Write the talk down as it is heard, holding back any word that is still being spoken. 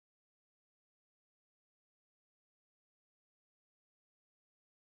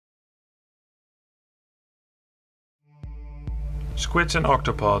Squids and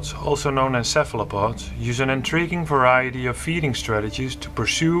octopods, also known as cephalopods, use an intriguing variety of feeding strategies to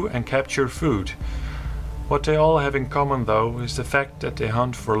pursue and capture food. What they all have in common though is the fact that they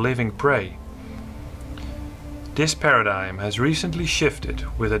hunt for living prey. This paradigm has recently shifted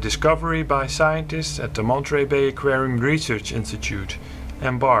with a discovery by scientists at the Monterey Bay Aquarium Research Institute,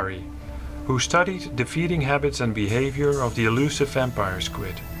 MBARI, who studied the feeding habits and behavior of the elusive vampire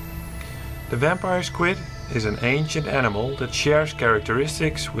squid. The vampire squid is an ancient animal that shares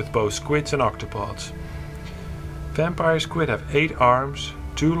characteristics with both squids and octopods. Vampire squid have 8 arms,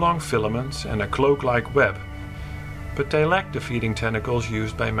 2 long filaments and a cloak-like web, but they lack the feeding tentacles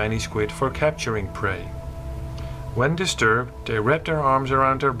used by many squid for capturing prey. When disturbed, they wrap their arms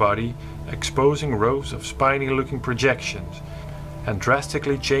around their body, exposing rows of spiny-looking projections and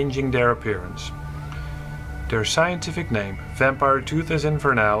drastically changing their appearance. Their scientific name, Vampiroteuthis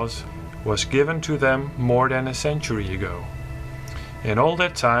invernalis, was given to them more than a century ago. In all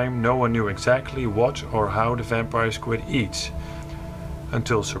that time, no one knew exactly what or how the vampire squid eats,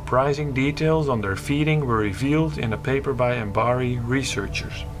 until surprising details on their feeding were revealed in a paper by MBARI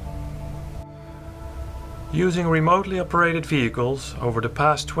researchers. Using remotely operated vehicles, over the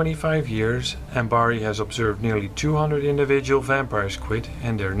past 25 years, MBARI has observed nearly 200 individual vampire squid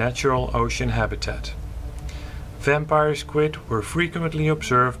in their natural ocean habitat. Vampire squid were frequently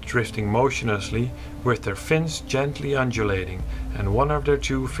observed drifting motionlessly with their fins gently undulating and one of their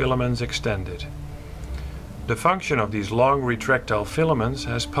 2 filaments extended. The function of these long retractile filaments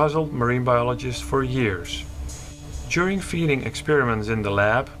has puzzled marine biologists for years. During feeding experiments in the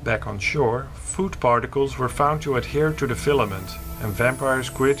lab back on shore, food particles were found to adhere to the filament, and vampire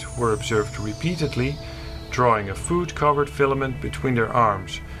squid were observed repeatedly drawing a food-covered filament between their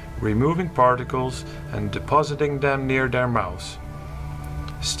arms, removing particles and depositing them near their mouths.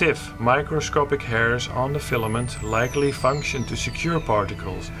 Stiff, microscopic hairs on the filament likely function to secure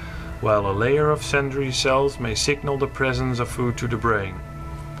particles, while a layer of sensory cells may signal the presence of food to the brain.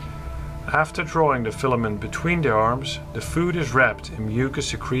 After drawing the filament between the arms, the food is wrapped in mucus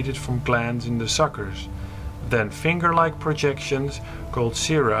secreted from glands in the suckers. Then finger-like projections, called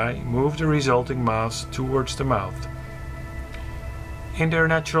cirri, move the resulting mass towards the mouth. In their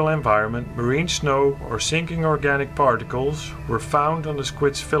natural environment, marine snow or sinking organic particles were found on the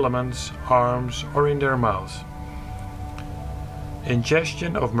squid's filaments, arms, or in their mouths.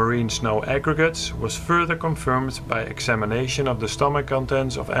 Ingestion of marine snow aggregates was further confirmed by examination of the stomach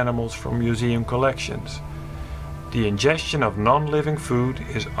contents of animals from museum collections. The ingestion of non-living food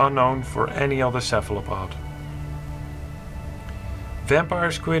is unknown for any other cephalopod.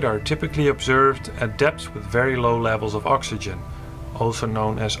 Vampire squid are typically observed at depths with very low levels of oxygen, also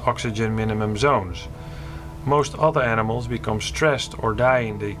known as oxygen minimum zones. Most other animals become stressed or die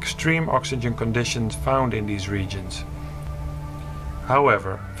in the extreme oxygen conditions found in these regions.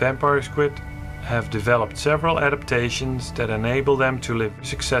 However, vampire squid have developed several adaptations that enable them to live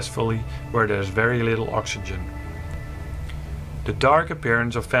successfully where there is very little oxygen. The dark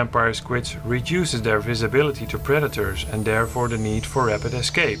appearance of vampire squids reduces their visibility to predators and therefore the need for rapid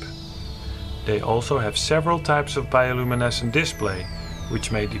escape. They also have several types of bioluminescent display,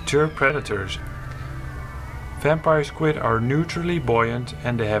 which may deter predators. Vampire squid are neutrally buoyant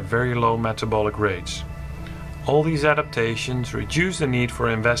and they have very low metabolic rates. All these adaptations reduce the need for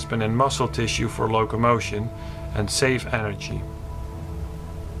investment in muscle tissue for locomotion and save energy.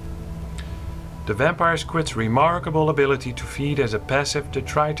 The vampire squid's remarkable ability to feed as a passive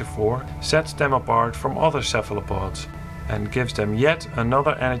detritophore sets them apart from other cephalopods and gives them yet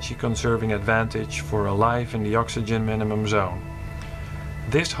another energy-conserving advantage for a life in the oxygen minimum zone.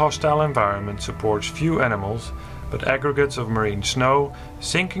 This hostile environment supports few animals, but aggregates of marine snow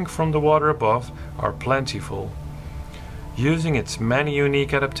sinking from the water above are plentiful. Using its many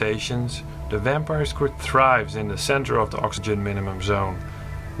unique adaptations, the vampire squid thrives in the center of the oxygen minimum zone,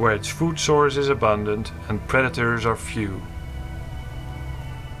 where its food source is abundant and predators are few.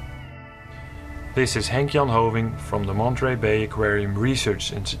 This is Henk-Jan Hoving from the Monterey Bay Aquarium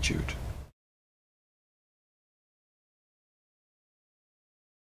Research Institute.